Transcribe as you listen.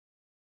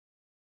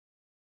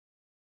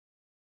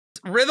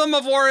Rhythm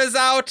of War is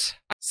out.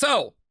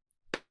 So,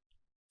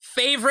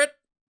 favorite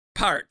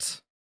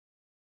part.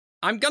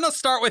 I'm going to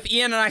start with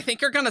Ian, and I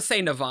think you're going to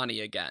say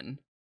Navani again.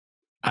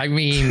 I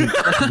mean,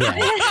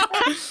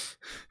 yeah.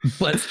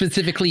 But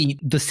specifically,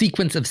 the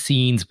sequence of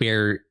scenes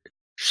where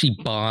she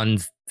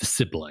bonds the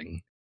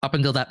sibling. Up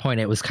until that point,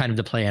 it was kind of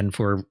the plan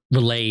for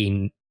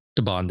relaying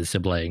to bond the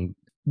sibling.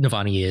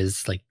 Navani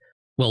is like,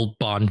 well,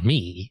 bond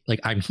me. Like,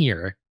 I'm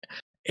here.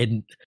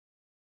 And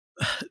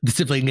the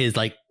sibling is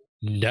like,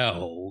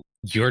 no,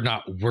 you're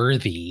not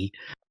worthy.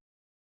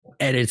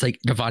 And it's like,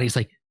 Navani's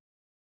like,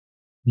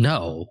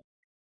 no,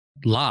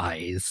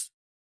 lies.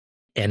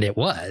 And it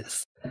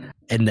was.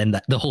 And then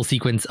the whole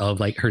sequence of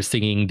like her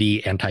singing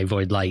the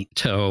anti-void light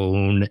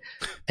tone,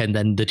 and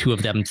then the two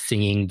of them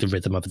singing the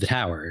Rhythm of the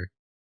Tower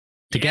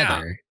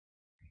together. Yeah.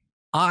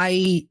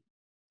 I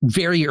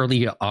very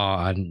early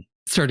on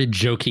started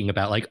joking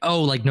about like,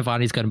 oh, like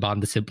Navani's gonna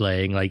bond the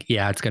sibling, like,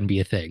 yeah, it's gonna be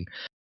a thing.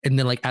 And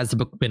then like as the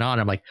book went on,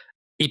 I'm like,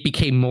 it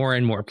became more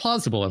and more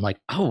plausible. And like,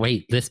 oh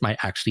wait, this might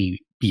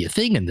actually be a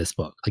thing in this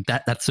book. Like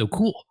that's so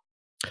cool.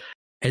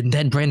 And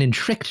then Brandon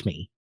tricked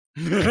me.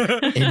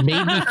 It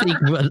made me think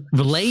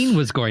Verlaine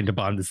was going to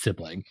bond the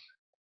sibling.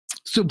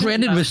 So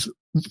Brandon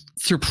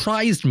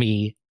surprised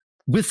me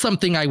with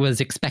something I was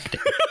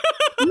expecting.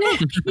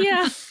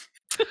 Yeah.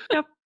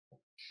 Yep.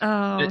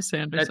 Oh,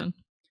 Sanderson.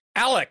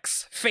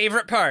 Alex,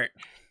 favorite part?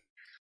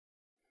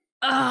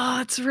 Oh,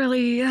 that's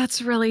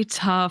really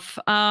tough.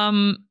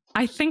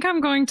 I think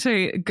I'm going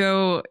to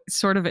go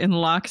sort of in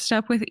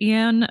lockstep with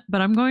Ian,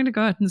 but I'm going to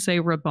go ahead and say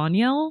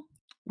Raboniel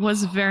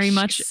was very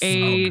much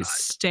a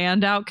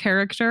standout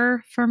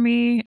character for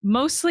me,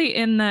 mostly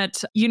in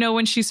that, you know,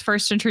 when she's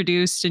first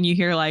introduced and you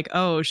hear like,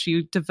 oh,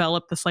 she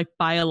developed this like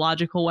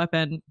biological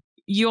weapon,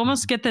 you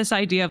almost get this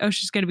idea of, oh,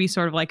 she's going to be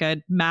sort of like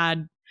a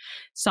mad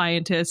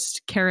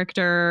scientist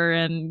character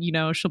and, you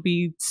know, she'll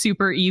be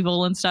super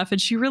evil and stuff.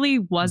 And she really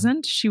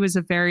wasn't. She was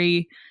a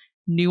very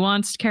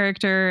nuanced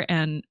character,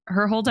 and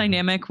her whole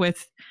dynamic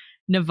with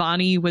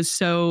Navani was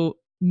so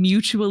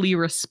mutually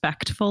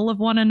respectful of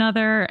one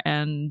another.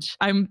 And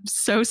I'm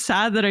so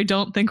sad that I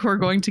don't think we're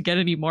going to get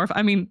any more.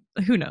 I mean,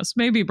 who knows?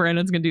 Maybe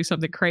Brandon's going to do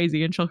something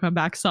crazy and she'll come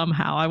back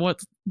somehow.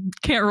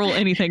 Can't rule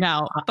anything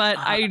out. But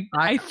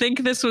I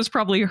think this was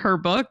probably her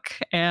book,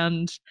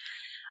 and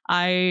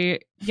she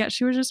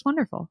was just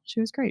wonderful.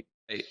 She was great.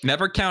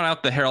 Never count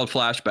out the Herald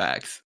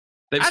flashbacks.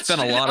 They've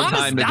spent a lot of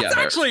time together. That's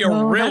actually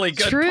a really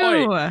good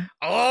point.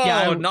 Oh,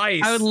 yeah,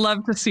 nice. I would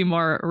love to see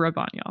more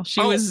Raboniel.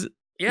 She was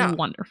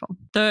wonderful.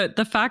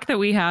 The fact that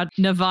we had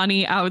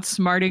Navani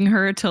outsmarting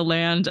her to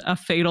land a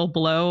fatal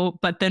blow,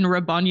 but then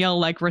Raboniel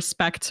like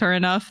respects her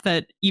enough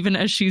that even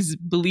as she's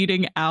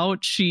bleeding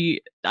out,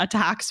 she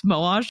attacks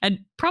Moash and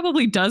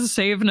probably does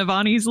save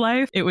Navani's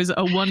life. It was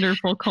a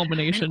wonderful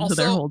culmination to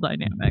their whole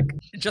dynamic.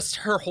 Just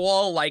her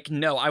whole like,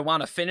 no, I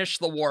want to finish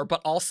the war,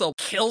 but also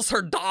kills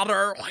her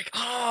daughter. Like,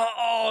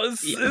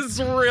 this is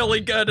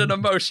really good and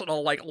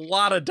emotional. Like, a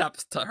lot of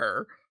depth to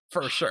her.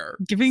 For sure.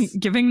 Giving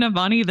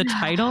Navani the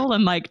title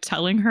and like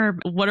telling her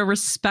what a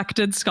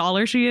respected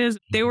scholar she is.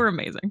 They were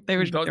amazing.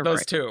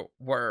 Those two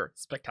were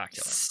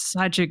spectacular.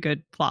 Such a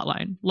good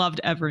plotline. Loved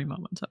every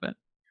moment of it.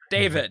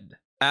 David.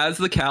 As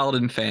the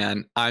Kaladin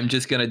fan, I'm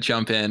just going to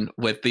jump in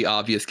with the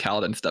obvious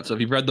Kaladin stuff. So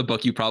if you've read the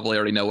book, you probably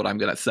already know what I'm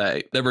going to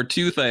say. There were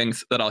two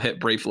things that I'll hit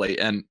briefly.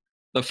 And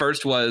the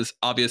first was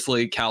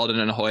obviously Kaladin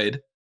and Hoid,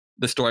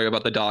 the story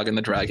about the dog and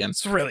the dragon.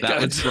 It's really good.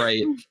 That was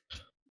great.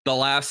 The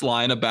last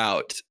line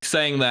about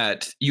saying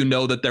that you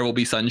know that there will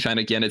be sunshine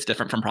again is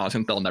different from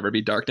promising there'll never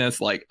be darkness.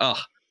 Like,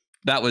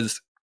 that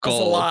was gold.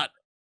 That's a lot.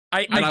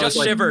 I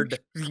just shivered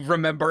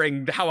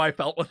remembering how I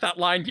felt with that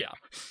line. Yeah.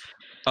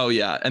 Oh,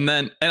 yeah. And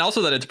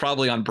also that it's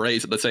probably on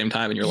Braze at the same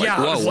time. And you're like,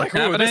 whoa, what's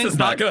happening? This is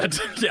not good.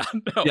 Yeah.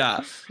 No.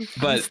 Yeah.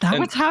 But is that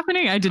what's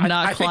happening? I did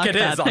not clock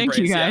that. Thank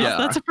you, guys. Yeah.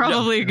 That's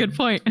probably a good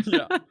point.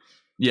 Yeah.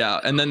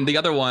 Yeah. And then the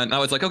other one, I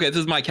was like, okay, this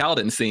is my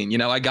Kaladin scene. You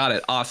know, I got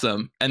it.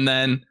 Awesome. And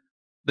then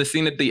the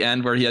scene at the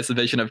end where he has the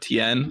vision of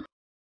Tien.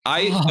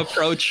 I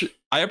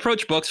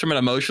approach books from an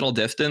emotional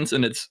distance,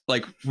 and it's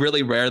like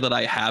really rare that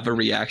I have a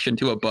reaction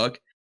to a book.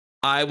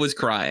 I was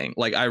crying.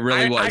 Like I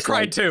really was. I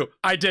cried too.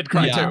 I did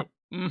cry too.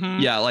 Mm-hmm.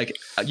 Yeah, like,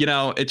 you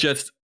know, it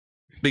just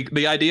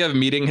the idea of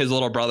meeting his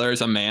little brother as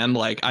a man,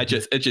 like it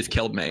just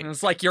killed me.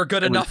 It's like, you're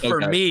good enough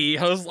for me.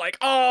 I was like,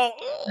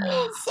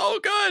 so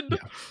good.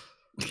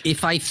 Yeah.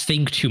 If I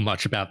think too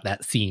much about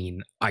that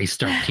scene, I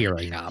start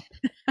tearing up.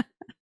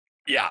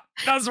 Yeah,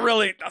 that's a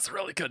really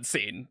good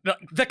scene.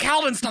 The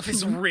Kaladin stuff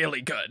is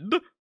really good.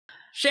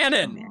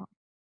 Shannon.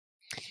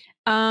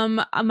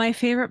 My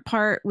favorite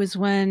part was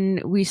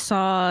when we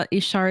saw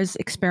Ishar's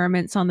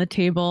experiments on the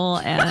table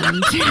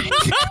and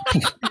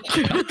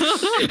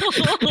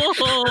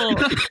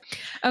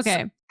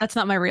okay, that's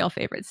not my real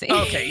favorite scene.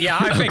 Okay, yeah,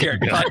 I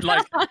figured. But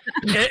like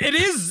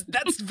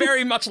that's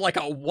very much like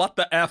a what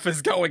the F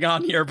is going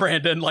on here,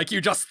 Brandon? Like,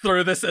 you just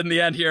threw this in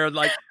the end here,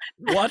 like,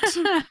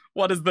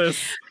 what is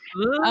this?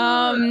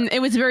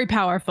 It was very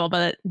powerful,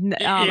 but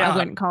I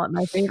wouldn't call it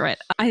my favorite.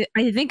 I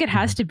think it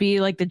has to be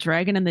like the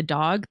dragon and the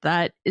dog.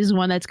 That is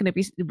one that's going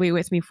to be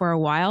with me for a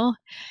while.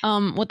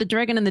 With the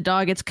dragon and the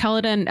dog, it's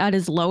Kaladin at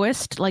his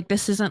lowest. Like,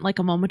 this isn't like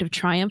a moment of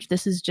triumph.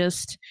 This is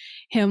just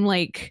him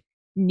like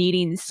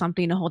needing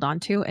something to hold on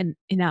to, and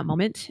in that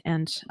moment,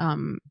 and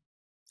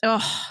I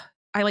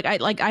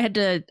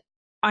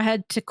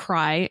had to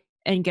cry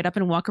and get up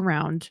and walk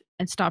around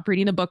and stop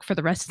reading the book for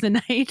the rest of the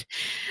night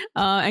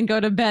and go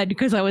to bed,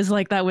 because I was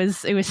like, it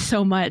was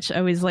so much.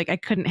 I was like, I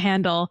couldn't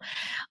handle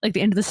like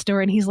the end of the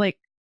story. And he's like,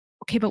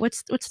 okay, but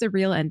what's the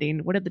real ending?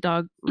 What did the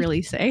dog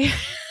really say?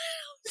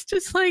 It's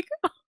just like,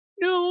 oh,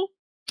 no.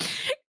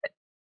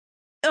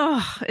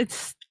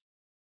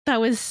 That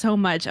was so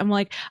much. I'm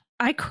like,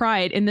 I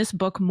cried in this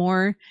book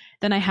more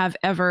than I have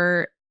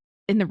ever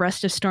in the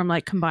rest of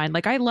Stormlight combined.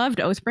 Like, I loved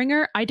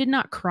Oathbringer. I did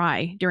not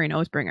cry during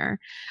Oathbringer.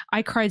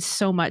 I cried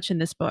so much in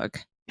this book.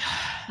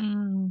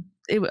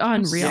 It was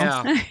unreal.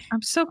 Yeah.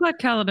 I'm so glad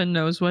Kaladin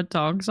knows what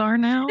dogs are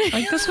now.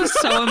 Like, this was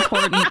so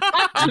important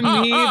to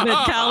me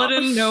that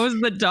Kaladin knows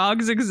that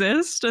dogs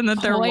exist and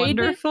that they're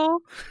wonderful.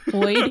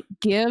 Boyd,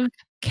 give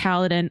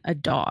Kaladin a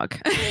dog.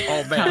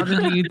 Oh man,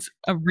 Kaladin needs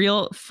a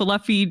real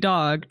fluffy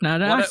dog,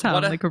 not an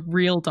asshound, like a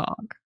real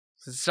dog.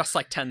 It's just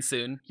like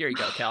Tensoon. Here you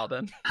go,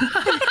 Kaladin.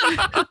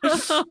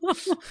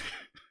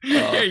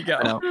 Here you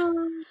go.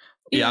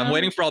 Yeah, I'm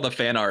waiting for all the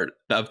fan art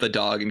of the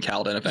dog and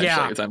Kaladin eventually.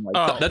 Yeah. Because I'm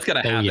like, that's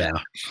gonna happen. Yeah.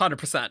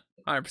 100%.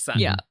 100%.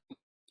 Yeah.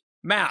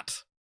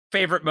 Matt,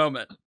 favorite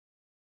moment.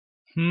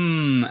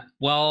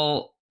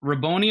 Well,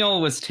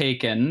 Raboniel was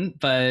taken,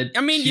 but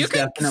I mean, you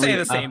could say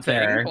the same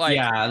thing. Like,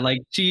 yeah, like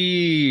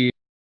she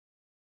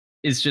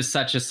is just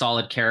such a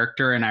solid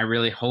character, and I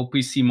really hope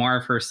we see more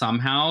of her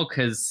somehow,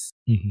 because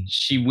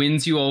she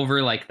wins you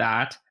over like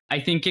that. I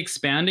think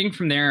expanding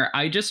from there,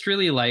 I just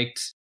really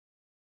liked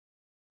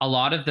a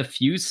lot of the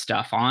Fused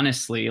stuff,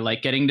 honestly.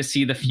 Like, getting to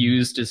see the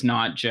Fused is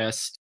not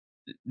just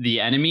the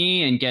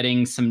enemy, and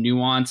getting some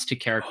nuance to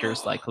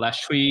characters like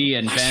Leshwi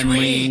and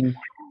Benling.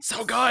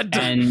 So good.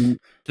 And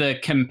the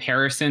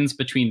comparisons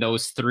between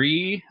those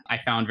three I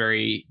found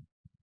very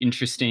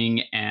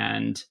interesting,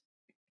 and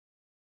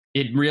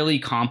it really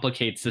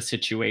complicates the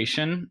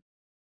situation.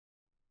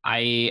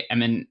 I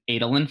am an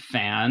Adolin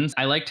fan.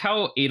 I liked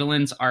how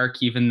Adolin's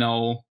arc, even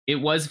though it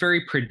was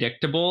very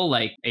predictable,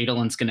 like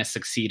Adolin's going to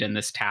succeed in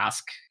this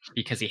task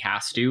because he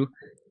has to,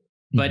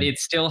 but it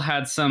still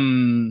had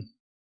some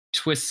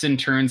twists and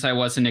turns I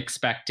wasn't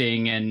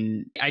expecting.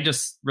 And I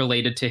just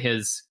related to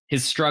his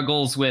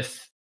struggles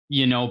with,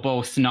 you know,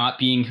 both not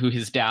being who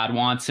his dad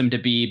wants him to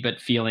be, but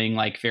feeling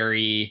like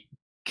very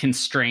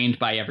constrained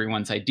by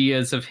everyone's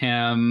ideas of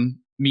him.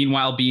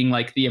 Meanwhile, being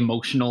like the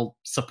emotional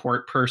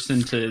support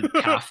person to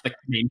half the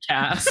main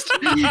cast.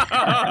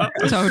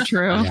 So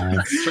true.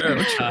 Yeah.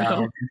 True.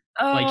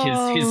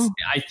 Like his,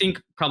 I think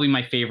probably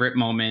my favorite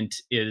moment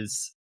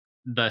is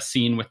the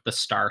scene with the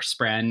Star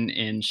Spren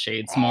in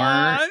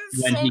Shadesmar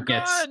when he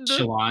gets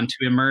Shallan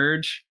to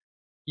emerge.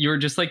 You're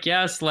just like,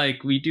 yes,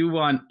 like we do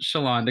want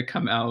Shallan to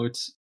come out.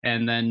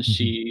 And then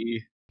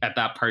she, at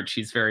that part,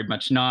 she's very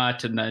much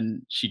not. And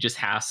then she just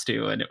has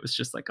to. And it was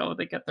just like, oh,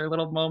 they get their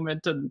little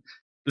moment. And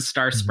the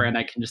Star Spren,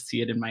 I can just see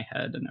it in my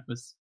head. And it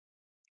was,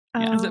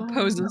 as it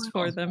poses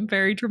for them.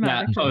 Very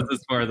dramatic. Yeah, it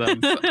poses for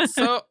them.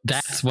 So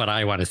That's what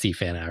I want to see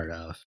fan art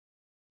of.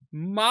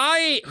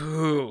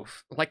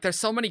 Like, there's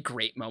so many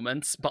great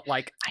moments, but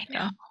like, I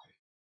know.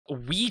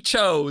 we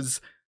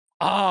chose.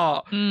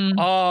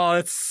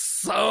 It's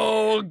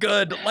so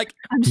good. Like,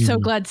 I'm so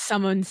glad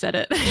someone said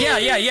it.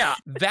 yeah.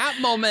 That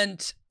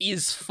moment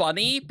is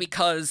funny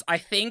because I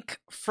think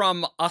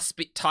from us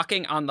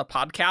talking on the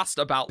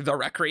podcast about the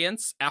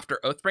Recreants after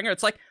Oathbringer,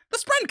 it's like the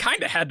Spren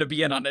kind of had to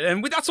be in on it,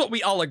 and that's what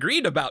we all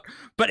agreed about.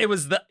 But it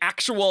was the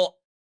actual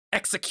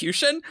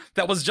execution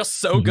that was just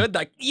so good.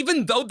 Like,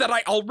 even though that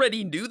I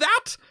already knew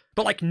that,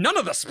 but like none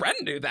of the Spren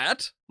knew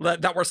that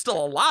we're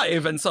still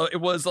alive, and so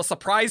it was a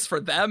surprise for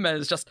them. And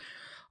it's just,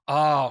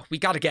 we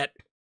got to get.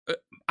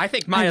 I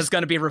think Maya's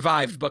going to be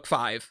revived book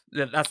 5.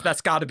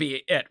 That's got to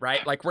be it,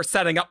 right? Like, we're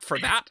setting up for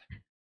that.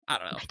 I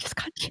don't know. I just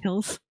got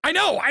chills. I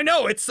know.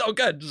 It's so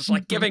good. Just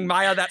like giving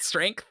Maya that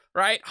strength,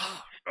 right?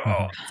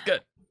 It's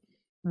good.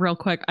 Real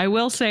quick, I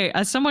will say,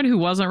 as someone who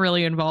wasn't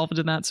really involved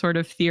in that sort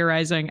of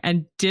theorizing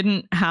and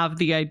didn't have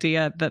the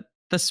idea that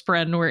the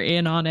Spren were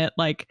in on it,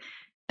 like,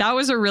 that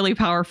was a really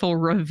powerful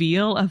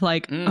reveal of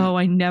like, oh,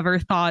 I never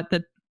thought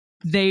that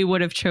they would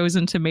have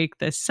chosen to make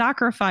this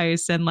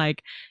sacrifice, and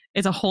like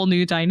it's a whole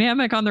new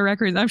dynamic on the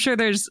records. I'm sure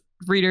there's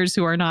readers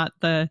who are not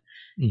the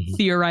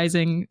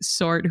theorizing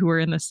sort who are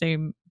in the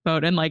same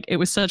boat, and like it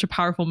was such a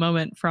powerful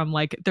moment from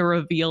like the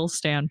reveal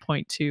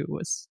standpoint too.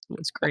 Was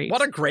great.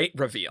 What a great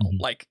reveal.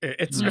 Like,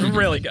 it's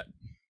really good.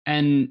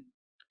 And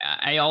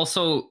I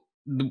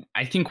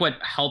think what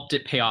helped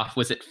it pay off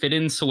was it fit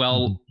in so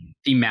well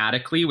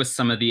thematically with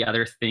some of the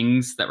other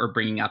things that we're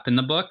bringing up in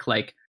the book.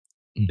 Like,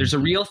 there's a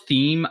real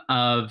theme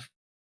of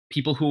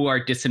people who are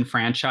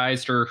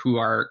disenfranchised or who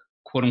are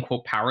quote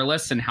unquote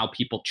powerless, and how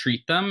people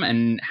treat them,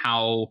 and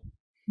how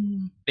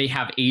they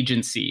have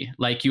agency.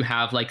 Like you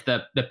have like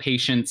the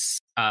patients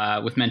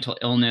with mental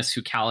illness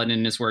who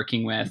Kaladin is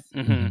working with.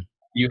 Mm-hmm.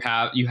 You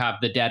have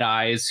the dead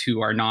eyes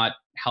who are not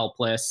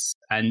helpless,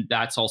 and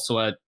that's also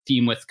a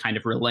theme with kind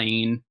of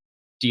Relaine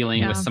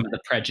dealing with some of the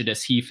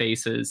prejudice he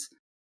faces.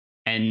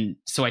 And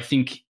so I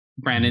think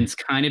Brandon's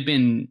kind of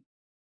been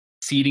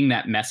seeding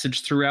that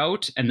message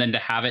throughout, and then to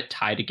have it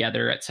tie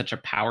together at such a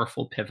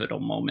powerful, pivotal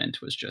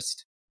moment was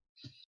just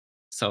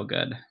so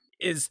good.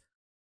 Is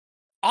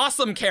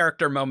awesome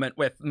character moment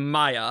with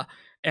Maya,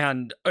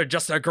 and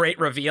just a great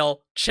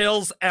reveal.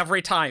 Chills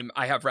every time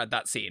I have read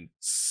that scene.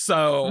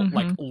 So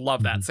like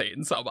love that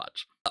scene so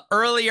much.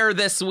 Earlier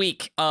this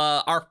week,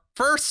 our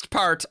first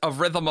part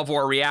of Rhythm of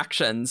War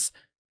reactions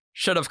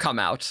should have come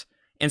out.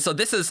 And so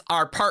this is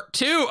our part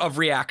 2 of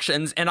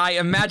reactions, and I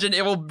imagine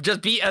it will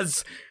just be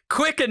as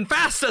quick and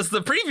fast as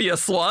the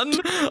previous one.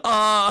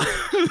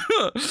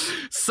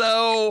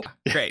 So,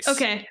 Grace.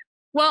 Okay.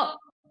 Well,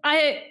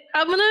 I'm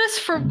gonna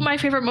ask for my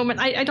favorite moment.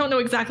 I don't know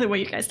exactly what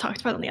you guys talked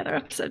about on the other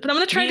episode, but I'm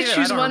gonna try to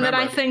choose one that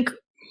I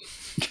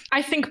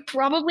think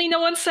probably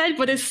no one said,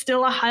 but is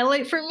still a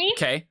highlight for me.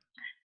 Okay.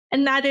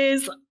 And that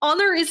is,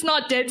 Honor is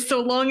not dead so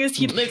long as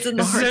he lives in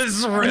the heart. This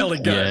is really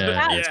good.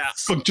 Yeah.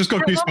 Just go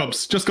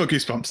Goosebumps. Just go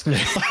Goosebumps.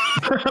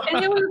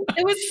 And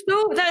it was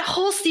so, that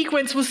whole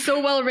sequence was so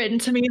well written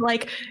to me.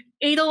 Like,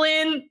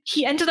 Adolin,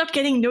 he ended up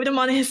getting Notam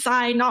on his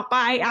side, not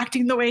by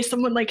acting the way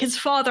someone like his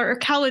father or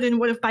Kaladin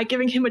would have, by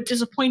giving him a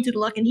disappointed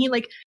look. And he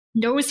like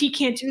knows he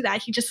can't do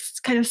that. He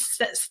just kind of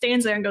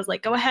stands there and goes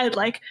like, go ahead.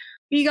 Like,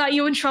 we got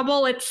you in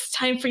trouble. It's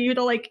time for you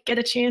to like get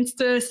a chance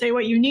to say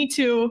what you need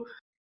to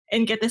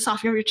and get this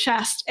off your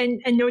chest.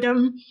 And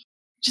Notam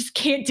just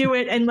can't do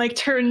it and like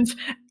turns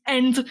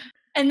and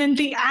then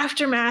the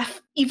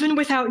aftermath, even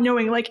without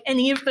knowing like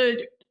any of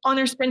the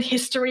Honor Spend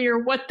history or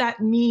what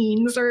that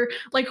means or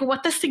like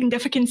what the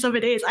significance of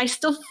it is, I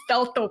still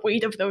felt the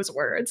weight of those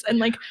words and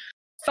like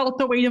felt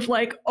the weight of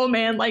like, oh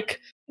man, like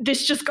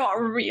this just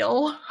got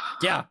real.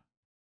 Yeah,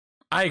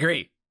 I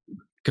agree.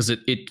 Because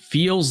it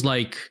feels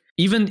like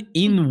even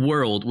in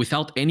world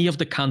without any of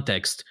the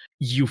context,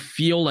 you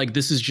feel like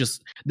this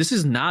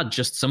is not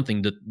just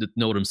something that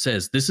Notam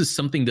says. This is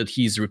something that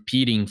he's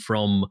repeating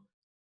from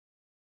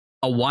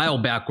a while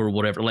back or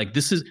whatever. Like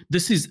this is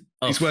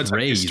a These words are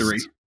phrase. history.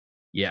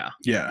 Yeah.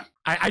 Yeah.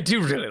 I do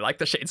really like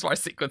the Shadesmar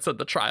sequence of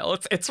the trial.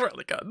 It's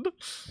really good.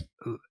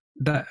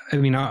 That, I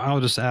mean,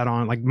 I'll just add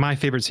on, like my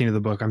favorite scene of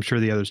the book, I'm sure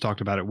the others talked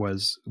about it,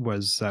 was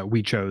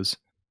We Chose.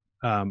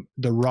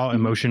 The raw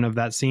emotion of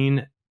that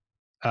scene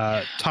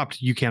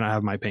topped You Cannot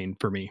Have My Pain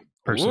for me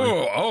personally.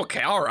 Ooh,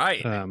 okay, all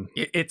right.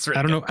 It's really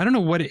I don't know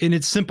what and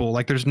it's simple.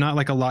 Like there's not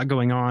like a lot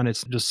going on.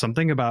 It's just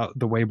something about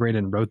the way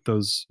Brandon wrote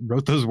those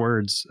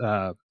words.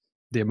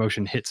 The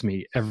emotion hits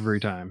me every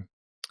time.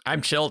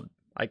 I'm chilled.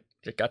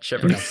 It got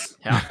shivers.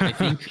 Yeah.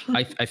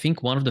 I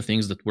think one of the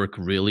things that work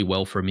really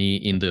well for me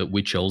in the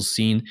We Chose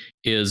scene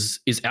is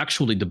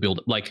actually the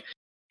build. Like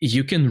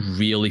you can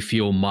really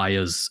feel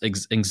Maya's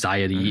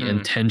anxiety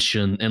and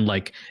tension and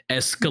like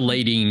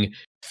escalating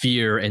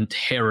fear and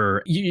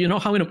terror. You know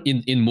how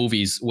in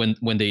movies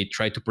when they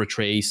try to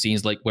portray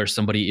scenes like where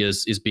somebody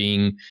is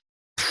being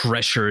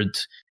pressured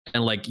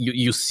and like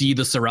you see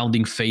the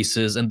surrounding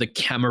faces and the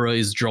camera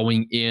is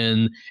drawing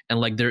in and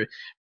like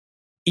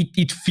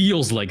it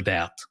feels like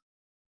that.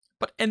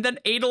 And then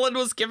Adolin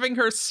was giving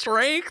her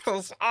strength.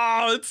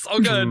 It's so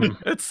good.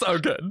 It's so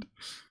good.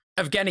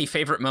 Evgeny,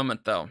 favorite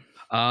moment though?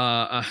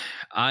 I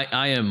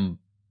am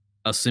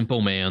a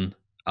simple man.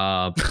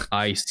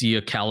 I see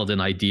a Kaladin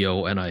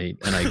ideal and I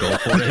go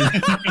for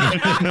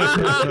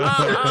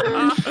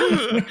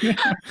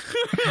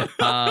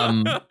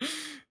it.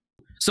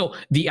 So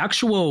the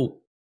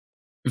actual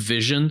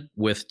vision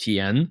with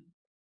Tien,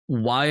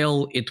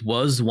 while it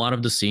was one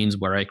of the scenes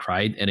where I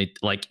cried and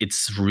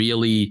it's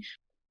really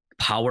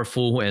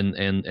powerful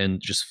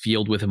and just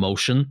filled with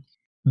emotion,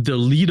 the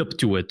lead up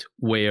to it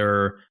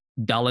where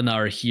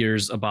Dalinar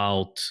hears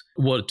about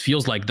what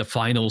feels like the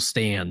final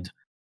stand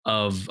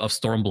of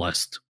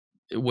Stormblessed,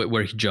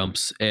 where he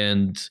jumps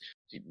and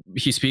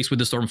he speaks with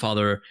the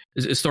Stormfather.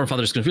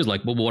 Stormfather is confused,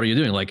 like, well, what are you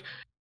doing? Like,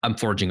 I'm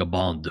forging a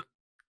bond.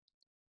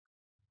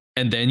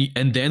 And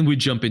then we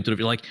jump into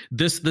the, like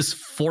this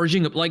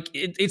forging of, like,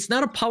 it's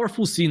not a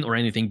powerful scene or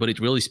anything, but it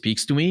really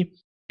speaks to me.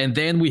 And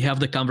then we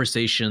have the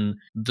conversation.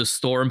 The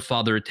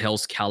Stormfather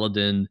tells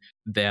Kaladin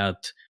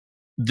that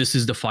this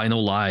is the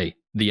final lie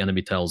the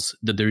enemy tells,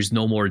 that there is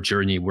no more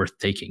journey worth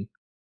taking.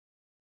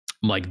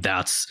 Like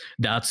that's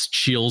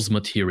chills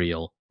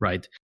material,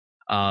 right?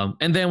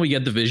 And then we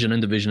get the vision,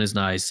 and the vision is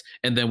nice.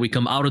 And then we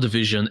come out of the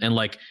vision, and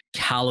like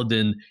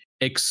Kaladin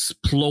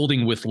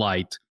exploding with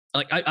light.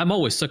 Like I'm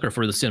always sucker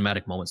for the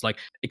cinematic moments, like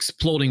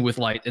exploding with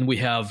light, and we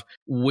have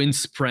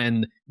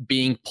Windspren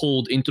being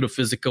pulled into the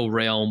physical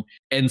realm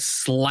and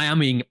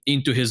slamming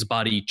into his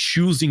body,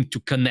 choosing to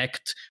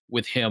connect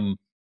with him.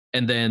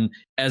 And then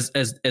as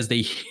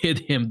they hit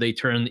him, they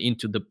turn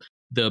into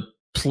the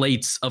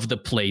plates of the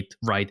plate,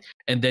 right?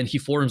 And then he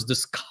forms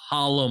this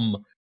column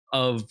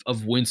of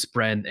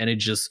Windspren, and it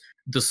just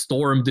the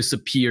storm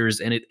disappears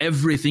and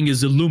everything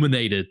is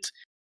illuminated.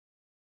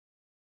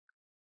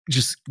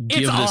 Just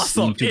give It's this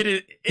awesome.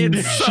 scene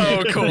It's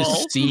so this cool.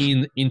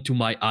 scene into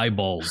my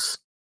eyeballs.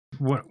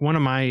 One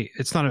of my,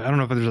 it's not, I don't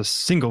know if there's a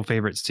single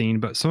favorite scene,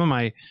 but some of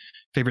my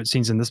favorite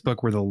scenes in this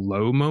book were the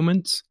low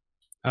moments.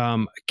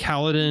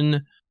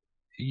 Kaladin,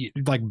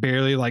 like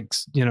barely like,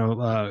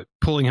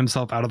 pulling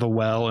himself out of the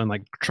well and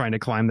like trying to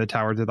climb the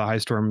tower through the high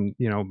storm,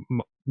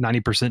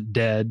 90%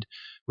 dead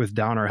with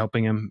Downer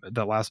helping him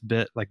that last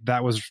bit. Like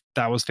that was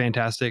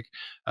fantastic.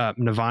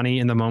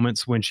 Navani in the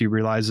moments when she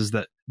realizes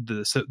that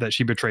that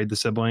she betrayed the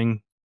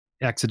sibling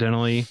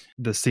accidentally,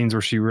 the scenes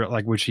where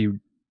when she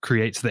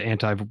creates the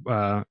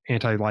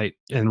anti-light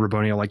and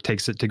Rabonia like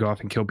takes it to go off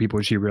and kill people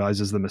and she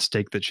realizes the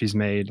mistake that she's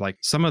made. Like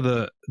some of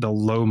the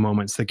low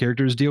moments the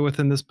characters deal with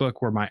in this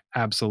book were my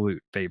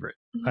absolute favorite.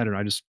 I don't know,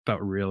 I just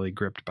felt really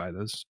gripped by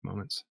those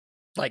moments.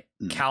 Like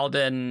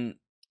Kaladin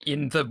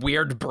in the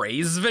weird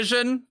Braze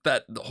vision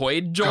that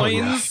Hoyd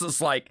joins is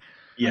like,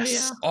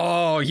 Yes.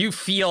 oh, you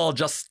feel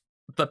just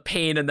the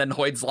pain, and then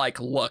Hoyd's like,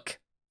 look,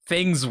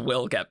 things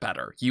will get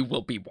better. You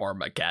will be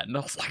warm again. I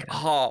was like,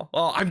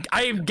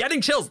 I'm getting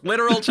chills,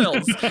 literal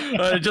chills.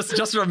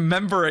 Just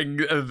remembering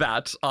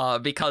that,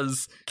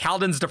 because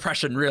Kaladin's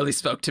depression really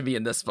spoke to me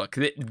in this book.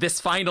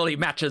 This finally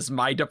matches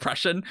my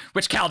depression,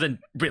 which Kaladin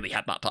really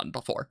had not done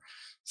before.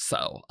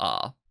 So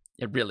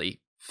it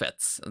really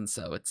fits, and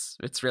so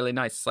it's really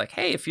nice. It's like,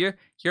 hey, if you're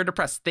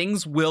depressed,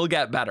 things will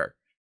get better.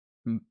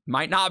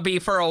 Might not be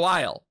for a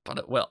while, but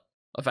it will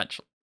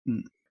eventually.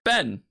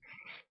 Ben.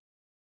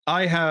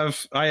 I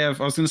was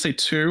going to say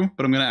 2,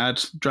 but I'm going to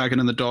add Dragon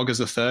and the Dog as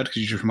a third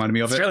because you just reminded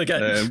me of it. It's really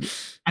good.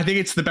 I think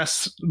it's the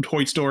best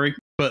Hoyd story,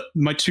 but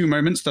my 2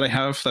 moments that I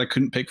have that I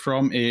couldn't pick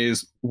from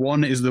is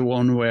one is the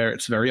one where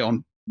it's very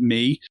on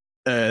me,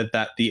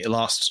 that the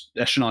last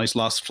Eshonai's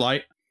last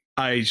flight.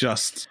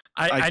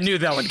 I knew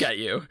that would get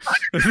you.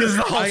 This is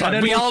the whole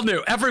time. We all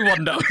knew.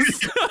 Everyone knows.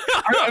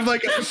 I'm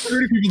like,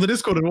 30 people in the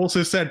Discord have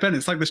also said, Ben,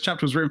 it's like this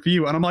chapter was written for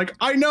you. And I'm like,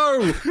 I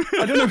know.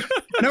 I don't know.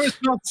 I know it's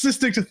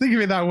narcissistic to think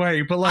of it that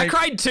way, but like. I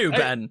cried too,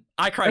 Ben.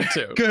 I cried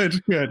too.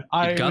 Good.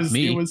 It got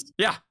me.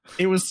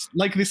 It was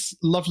like this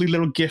lovely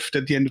little gift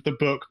at the end of the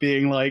book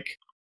being like,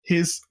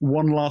 here's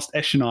one last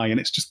Eshonai, and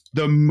it's just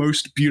the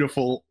most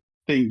beautiful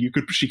thing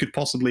she could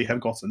possibly have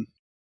gotten.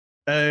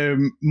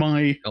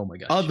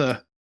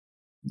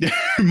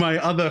 My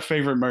other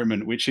favorite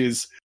moment, which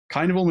is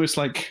kind of almost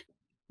like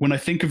when I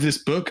think of this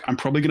book, I'm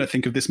probably going to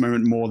think of this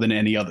moment more than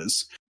any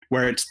others,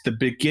 where it's the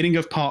beginning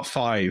of part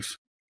 5.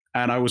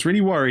 And I was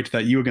really worried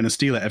that you were going to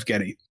steal it,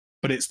 Evgeny,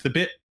 but it's the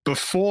bit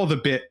before the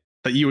bit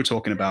that you were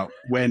talking about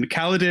when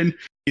Kaladin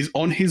is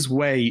on his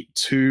way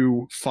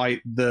to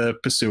fight the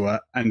Pursuer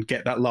and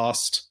get that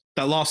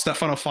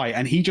final fight.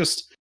 And he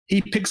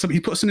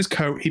puts in his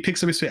coat, he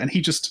picks up his fit, and he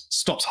just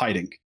stops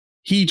hiding.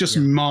 He just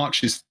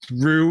marches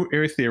through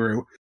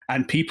Erethiru,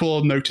 and people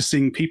are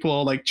noticing, people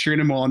are like cheering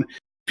him on,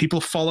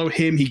 people follow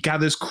him, he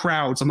gathers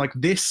crowds. I'm like,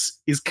 this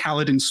is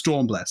Kaladin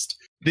Stormblessed.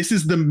 This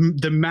is the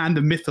man,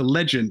 the myth, the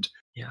legend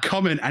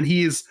coming, and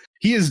he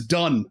is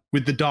done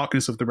with the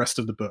darkness of the rest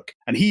of the book,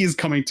 and he is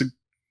coming to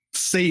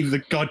save the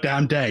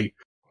goddamn day.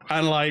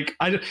 And like,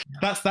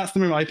 that's the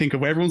moment I think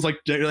of, where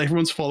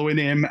everyone's following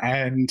him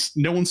and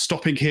no one's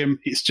stopping him.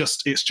 It's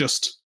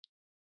just.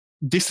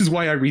 This is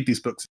why I read these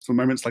books, for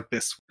moments like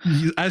this.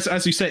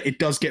 As you said, it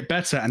does get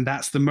better, and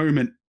that's the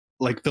moment,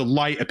 like the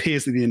light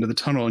appears at the end of the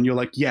tunnel, and you're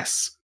like,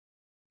 yes,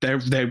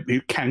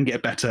 it can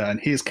get better, and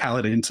here's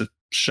Kaladin to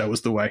show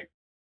us the way.